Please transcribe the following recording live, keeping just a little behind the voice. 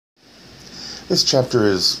This chapter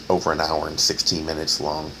is over an hour and 16 minutes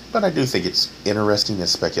long, but I do think it's interesting as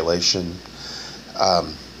speculation.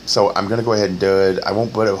 So I'm going to go ahead and do it. I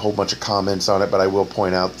won't put a whole bunch of comments on it, but I will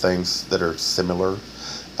point out things that are similar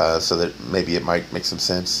so that maybe it might make some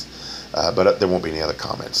sense. But there won't be any other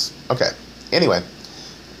comments. Okay. Anyway,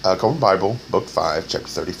 Kolbrin Bible, Book 5, Chapter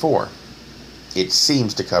 34. It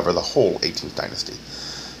seems to cover the whole 18th dynasty.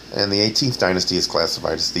 And the 18th dynasty is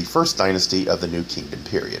classified as the first dynasty of the New Kingdom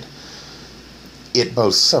period. It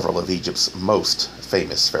boasts several of Egypt's most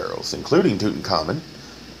famous pharaohs, including Tutankhamun,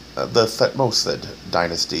 the Thutmose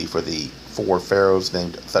dynasty for the 4 pharaohs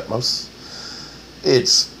named Thutmose.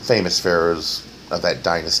 Its famous pharaohs of that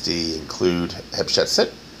dynasty include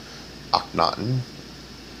Hatshepsut, Akhenaten,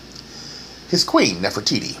 his queen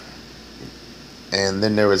Nefertiti, and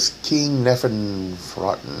then there was King Nefertiti,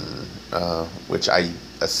 which I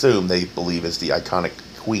assume they believe is the iconic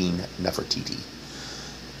Queen Nefertiti.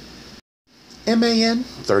 MAN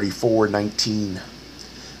 3419.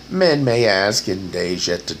 Men may ask in days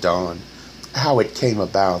yet to dawn how it came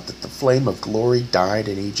about that the flame of glory died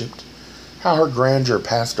in Egypt, how her grandeur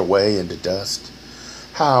passed away into dust,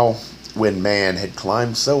 how, when man had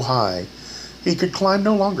climbed so high, he could climb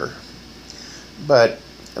no longer. But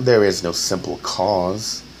there is no simple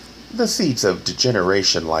cause. The seeds of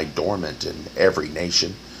degeneration lie dormant in every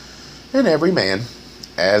nation, and every man,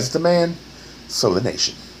 as the man, so the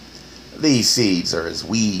nation. These seeds are as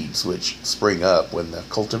weeds which spring up when the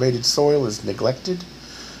cultivated soil is neglected,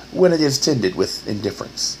 when it is tended with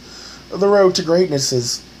indifference. The road to greatness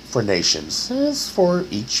is for nations, as for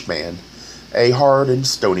each man, a hard and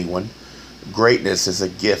stony one. Greatness is a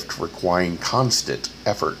gift requiring constant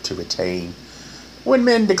effort to attain. When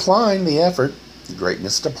men decline the effort,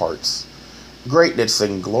 greatness departs. Greatness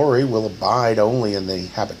and glory will abide only in the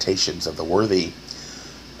habitations of the worthy.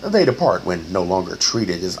 They depart when no longer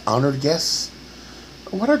treated as honored guests.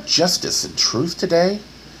 What are justice and truth today?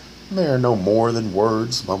 They are no more than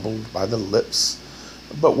words mumbled by the lips,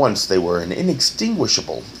 but once they were an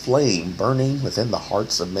inextinguishable flame burning within the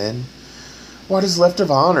hearts of men. What is left of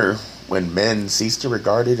honor when men cease to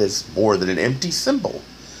regard it as more than an empty symbol?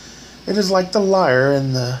 It is like the lyre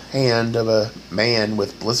in the hand of a man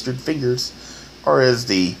with blistered fingers, or as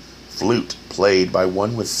the flute played by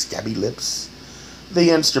one with scabby lips.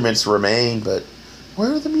 The instruments remain, but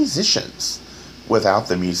where are the musicians? Without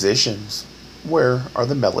the musicians, where are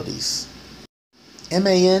the melodies?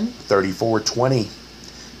 MAN 3420.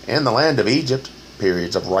 In the land of Egypt,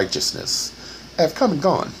 periods of righteousness have come and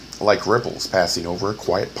gone, like ripples passing over a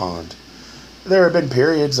quiet pond. There have been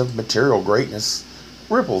periods of material greatness,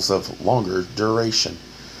 ripples of longer duration,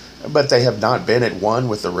 but they have not been at one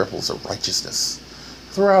with the ripples of righteousness.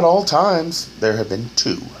 Throughout all times, there have been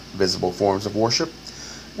 2 visible forms of worship,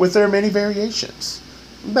 with their many variations,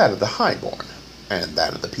 that of the highborn and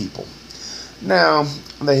that of the people. Now,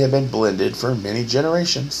 they have been blended for many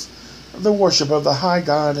generations, the worship of the high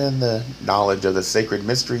God and the knowledge of the sacred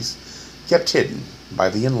mysteries kept hidden by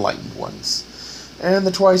the enlightened ones, and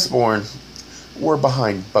the twice-born were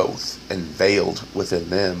behind both and veiled within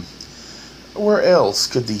them. Where else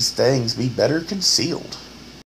could these things be better concealed?